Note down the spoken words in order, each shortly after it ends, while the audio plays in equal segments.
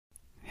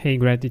Hey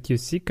Gratitude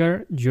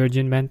Seeker,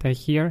 Georgian Benta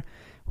here.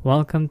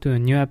 Welcome to a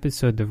new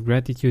episode of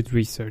Gratitude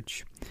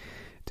Research.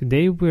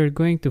 Today we're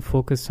going to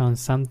focus on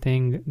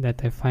something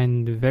that I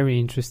find very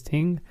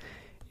interesting,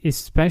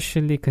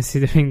 especially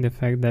considering the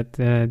fact that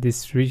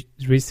this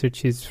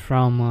research is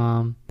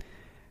from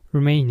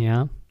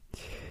Romania,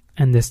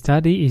 and the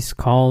study is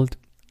called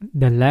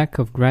The Lack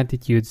of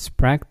Gratitude's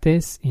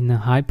Practice in a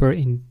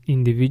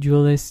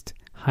Hyper-Individualist,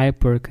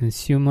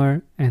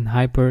 Hyper-Consumer and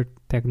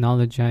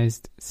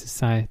Hyper-Technologized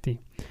Society.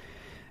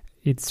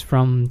 It's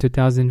from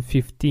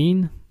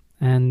 2015,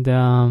 and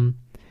the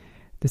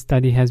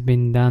study has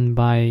been done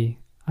by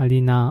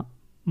Alina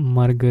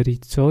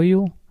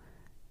Margărițoiu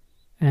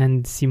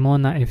and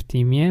Simona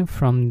Eftimie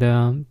from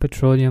the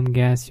Petroleum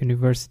Gas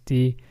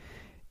University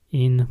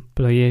in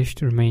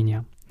Ploiești,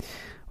 Romania.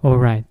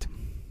 Alright,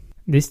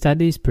 this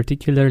study is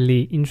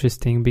particularly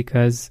interesting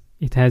because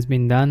it has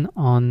been done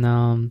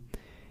on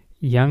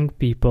young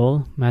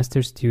people,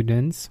 master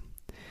students,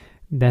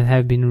 that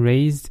have been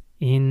raised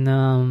in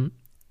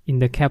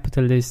the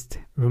capitalist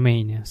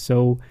Romania.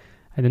 So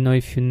I don't know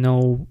if you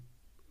know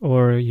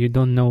or you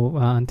don't know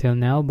until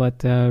now,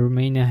 but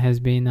Romania has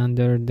been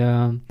under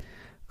the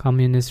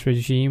communist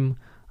regime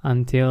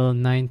until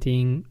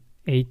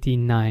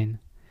 1989,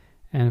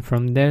 and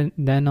from then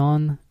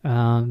on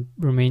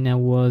Romania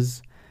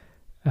was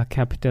a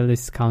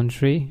capitalist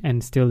country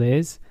and still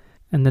is,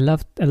 and a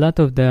lot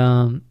of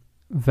the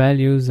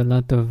values, a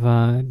lot of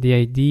the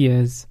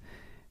ideas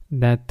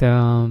that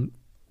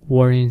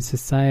were in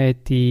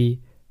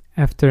society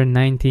after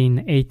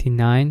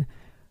 1989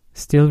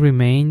 still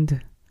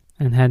remained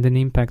and had an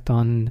impact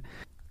on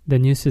the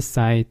new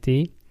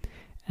society,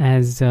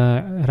 as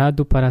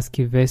Radu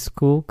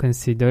Paraschivescu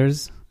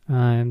considers.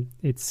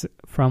 It's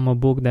from a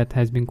book that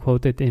has been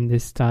quoted in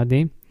this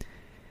study.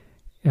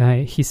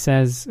 He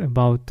says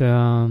about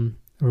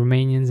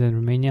Romanians and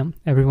Romania: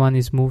 everyone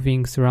is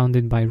moving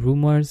surrounded by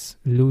rumors,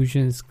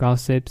 illusions,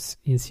 gossips,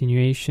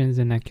 insinuations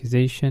and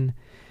accusation.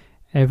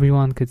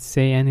 Everyone could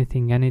say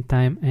anything,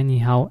 anytime,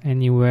 anyhow,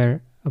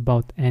 anywhere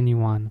about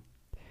anyone.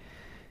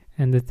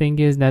 And the thing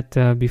is that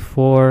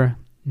before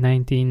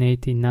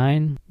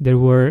 1989, there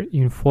were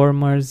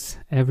informers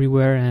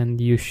everywhere,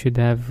 and you should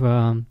have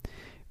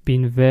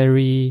been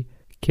very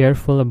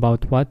careful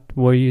about what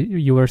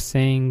you were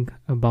saying,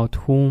 about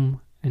whom,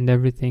 and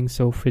everything.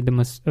 So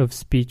freedom of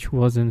speech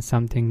wasn't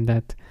something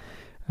that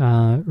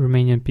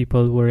Romanian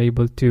people were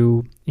able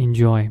to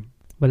enjoy.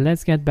 But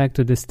let's get back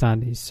to the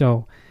study.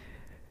 So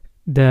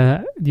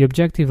the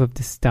objective of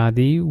the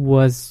study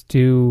was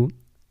to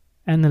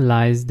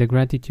analyze the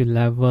gratitude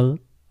level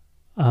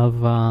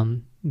of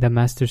the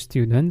master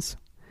students,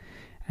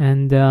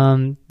 and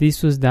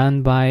this was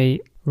done by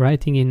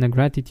writing in a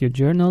gratitude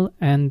journal,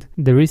 and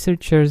the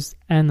researchers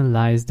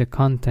analyzed the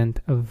content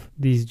of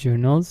these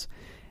journals,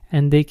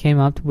 and they came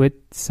up with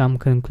some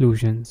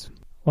conclusions.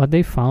 What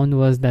they found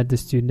was that the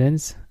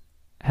students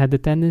had a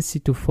tendency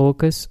to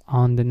focus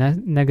on the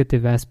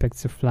negative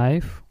aspects of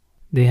life.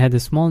 They had a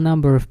small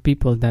number of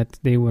people that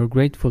they were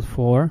grateful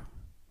for,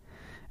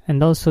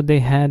 and also they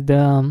had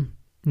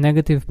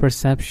negative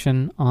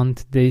perception on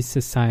today's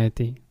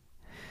society.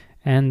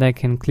 And I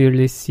can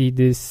clearly see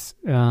this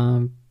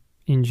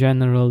in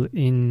general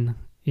in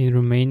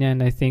Romania,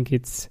 and I think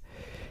it's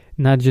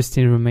not just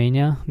in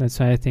Romania. That's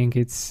why I think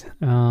it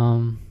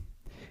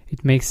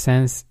makes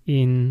sense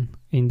in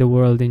the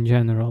world in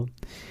general.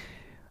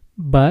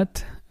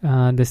 But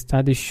the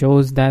study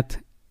shows that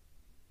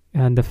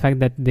the fact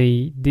that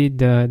they did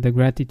the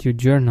gratitude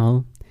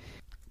journal,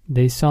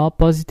 they saw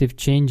positive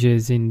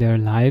changes in their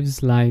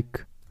lives,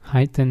 like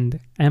heightened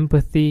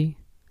empathy,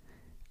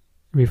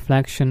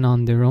 reflection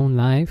on their own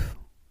life,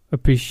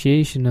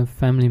 appreciation of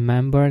family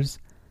members,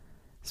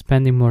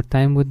 spending more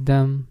time with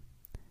them,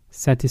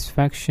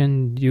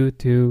 satisfaction due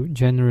to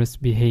generous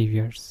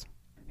behaviors.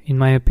 In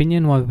my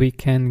opinion, what we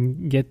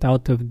can get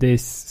out of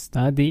this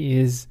study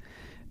is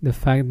the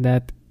fact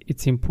that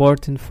it's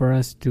important for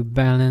us to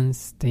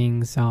balance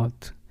things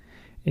out.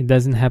 It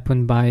doesn't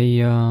happen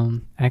by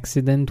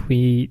accident.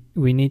 We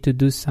need to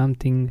do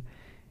something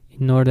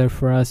in order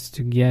for us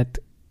to get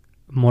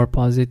more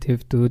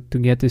positive, to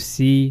get to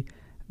see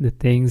the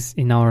things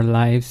in our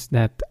lives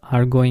that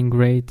are going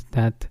great,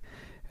 that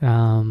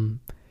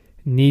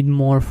need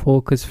more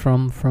focus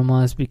from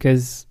us,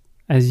 because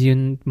as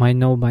you might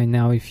know by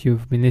now, if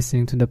you've been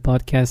listening to the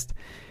podcast,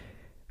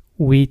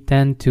 we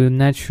tend to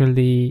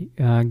naturally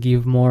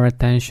give more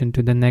attention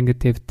to the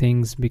negative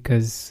things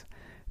because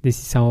this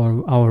is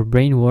how our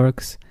brain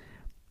works.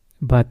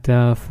 But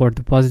for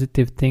the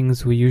positive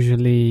things, we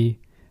usually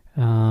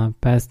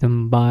pass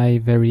them by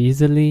very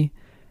easily,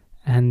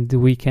 and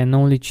we can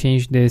only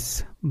change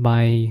this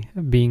by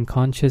being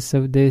conscious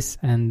of this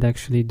and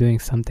actually doing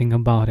something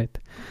about it.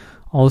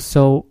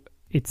 Also,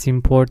 it's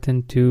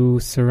important to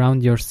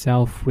surround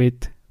yourself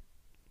with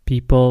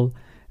people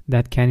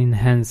that can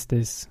enhance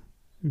this,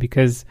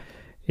 because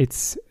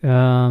it's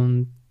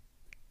again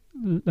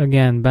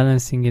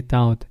balancing it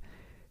out.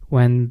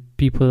 When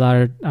people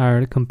are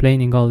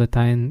complaining all the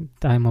time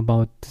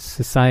about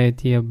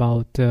society,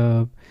 about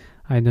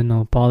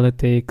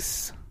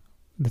politics,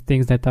 the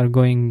things that are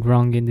going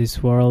wrong in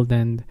this world,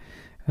 and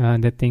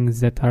the things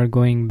that are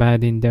going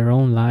bad in their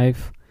own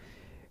life,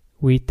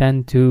 we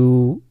tend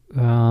to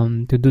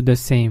do the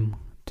same,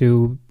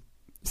 to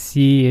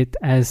see it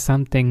as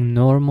something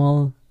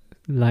normal,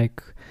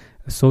 like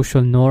a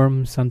social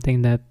norm,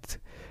 something that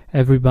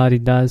everybody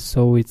does,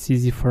 so it's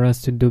easy for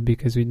us to do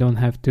because we don't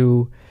have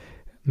to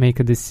make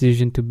a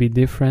decision to be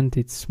different.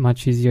 It's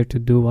much easier to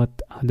do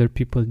what other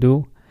people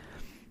do,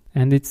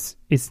 and it's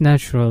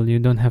natural. You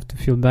don't have to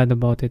feel bad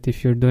about it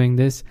if you're doing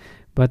this,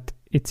 but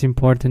it's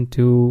important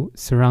to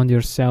surround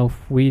yourself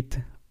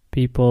with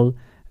people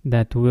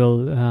that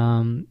will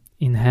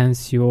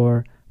enhance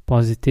your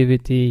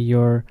positivity,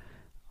 your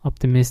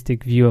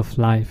optimistic view of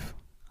life.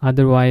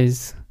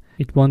 Otherwise,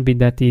 it won't be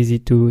that easy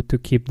to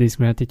keep this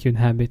gratitude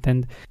habit.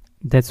 And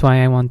that's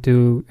why I want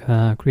to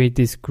create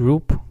this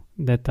group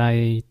that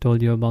I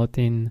told you about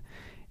in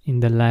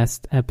the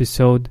last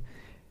episode.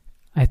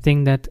 I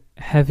think that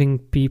having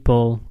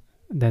people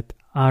that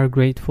are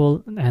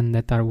grateful and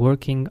that are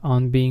working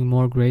on being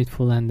more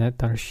grateful and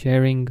that are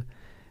sharing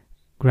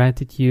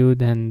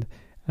gratitude and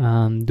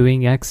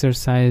doing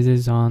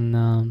exercises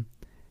on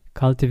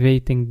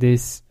cultivating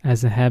this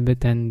as a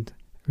habit and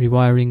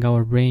rewiring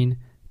our brain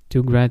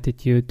to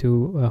gratitude,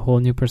 to a whole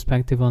new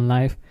perspective on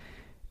life,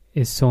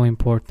 is so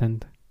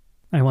important.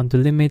 I want to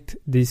limit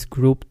this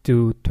group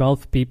to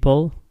 12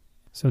 people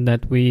so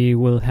that we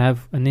will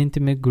have an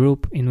intimate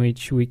group in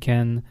which we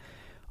can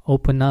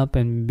open up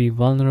and be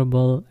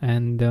vulnerable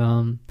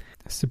and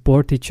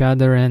support each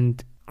other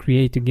and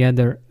create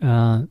together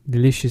a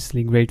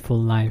deliciously grateful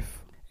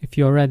life. If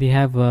you already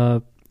have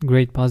a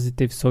great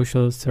positive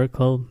social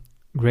circle,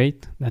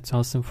 great, that's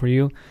awesome for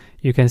you.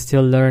 You can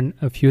still learn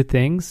a few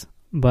things,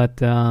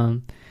 but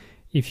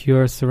if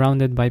you're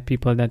surrounded by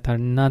people that are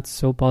not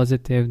so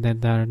positive,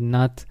 that are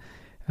not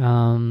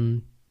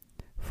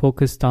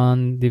focused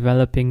on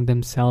developing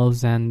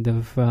themselves and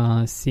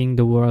of seeing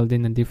the world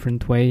in a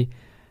different way,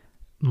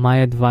 my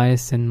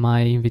advice and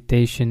my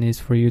invitation is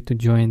for you to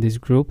join this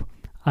group.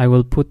 I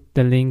will put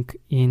the link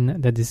in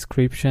the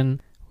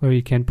description where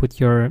you can put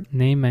your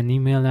name and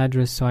email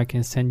address so I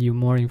can send you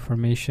more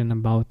information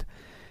about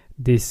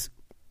this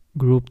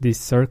group, this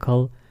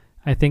circle.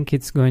 I think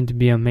it's going to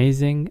be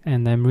amazing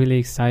and I'm really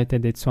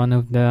excited. It's one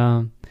of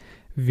the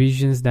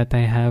visions that I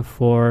have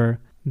for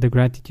the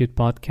Gratitude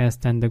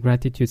Podcast and the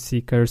Gratitude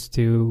Seekers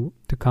to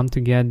come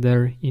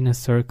together in a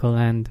circle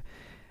and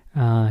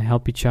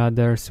help each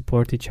other,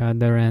 support each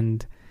other,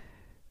 and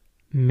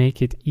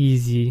make it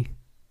easy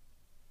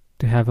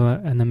to have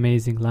an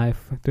amazing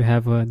life, to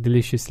have a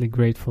deliciously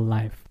grateful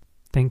life.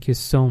 Thank you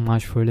so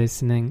much for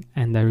listening,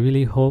 and I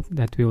really hope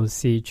that we will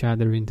see each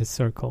other in the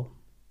circle.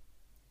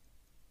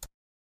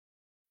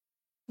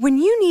 When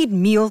you need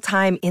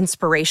mealtime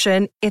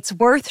inspiration, it's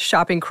worth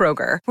shopping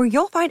Kroger, where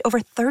you'll find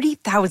over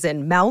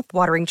 30,000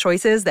 mouth-watering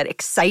choices that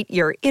excite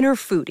your inner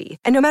foodie.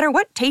 And no matter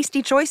what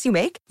tasty choice you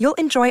make, you'll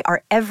enjoy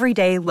our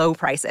everyday low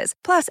prices,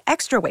 plus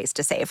extra ways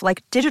to save,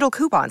 like digital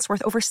coupons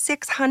worth over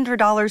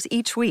 $600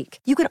 each week.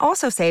 You can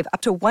also save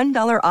up to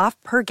 $1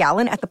 off per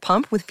gallon at the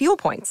pump with fuel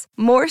points.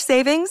 More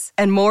savings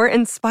and more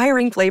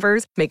inspiring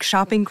flavors make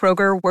shopping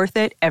Kroger worth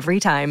it every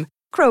time.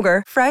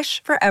 Kroger,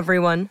 fresh for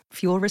everyone.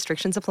 Fuel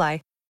restrictions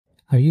apply.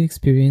 Are you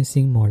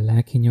experiencing more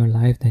lack in your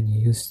life than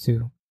you used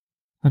to?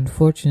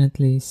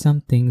 Unfortunately, some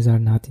things are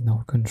not in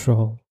our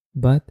control,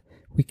 but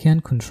we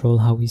can control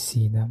how we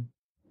see them.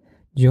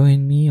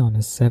 Join me on a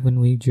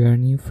 7-week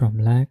journey from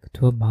lack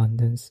to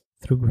abundance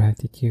through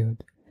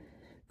gratitude.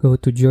 Go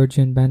to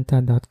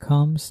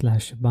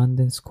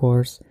georgianbenta.com/abundance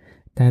course.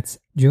 That's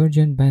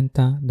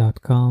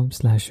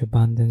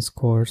georgianbenta.com/abundance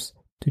course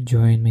to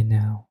join me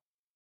now.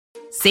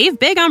 Save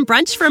big on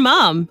brunch for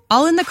mom,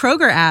 all in the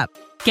Kroger app.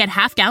 Get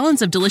half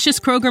gallons of delicious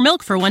Kroger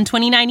milk for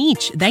 $1.29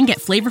 each. Then get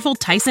flavorful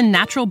Tyson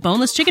natural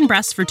boneless chicken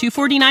breasts for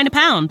 $2.49 a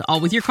pound, all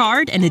with your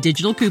card and a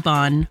digital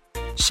coupon.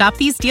 Shop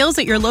these deals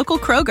at your local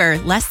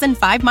Kroger, less than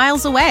 5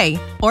 miles away.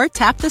 Or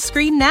tap the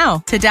screen now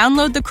to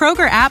download the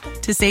Kroger app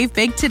to save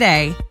big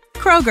today.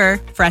 Kroger,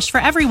 fresh for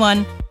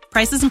everyone.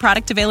 Prices and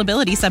product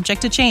availability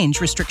subject to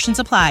change. Restrictions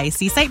apply.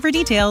 See site for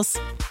details.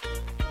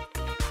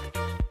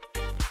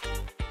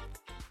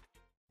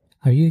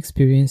 Are you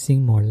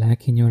experiencing more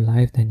lack in your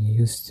life than you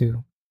used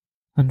to?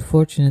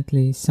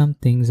 Unfortunately, some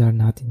things are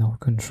not in our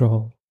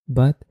control,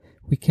 but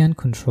we can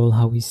control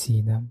how we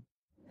see them.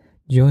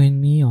 Join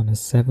me on a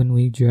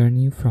 7-week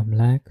journey from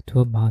lack to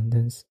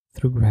abundance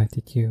through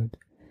gratitude.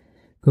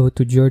 Go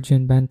to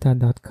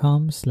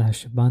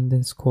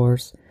georgianbenta.com/abundance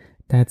course.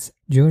 That's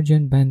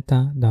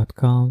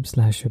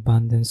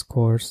georgianbenta.com/abundance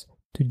course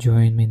to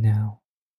join me now.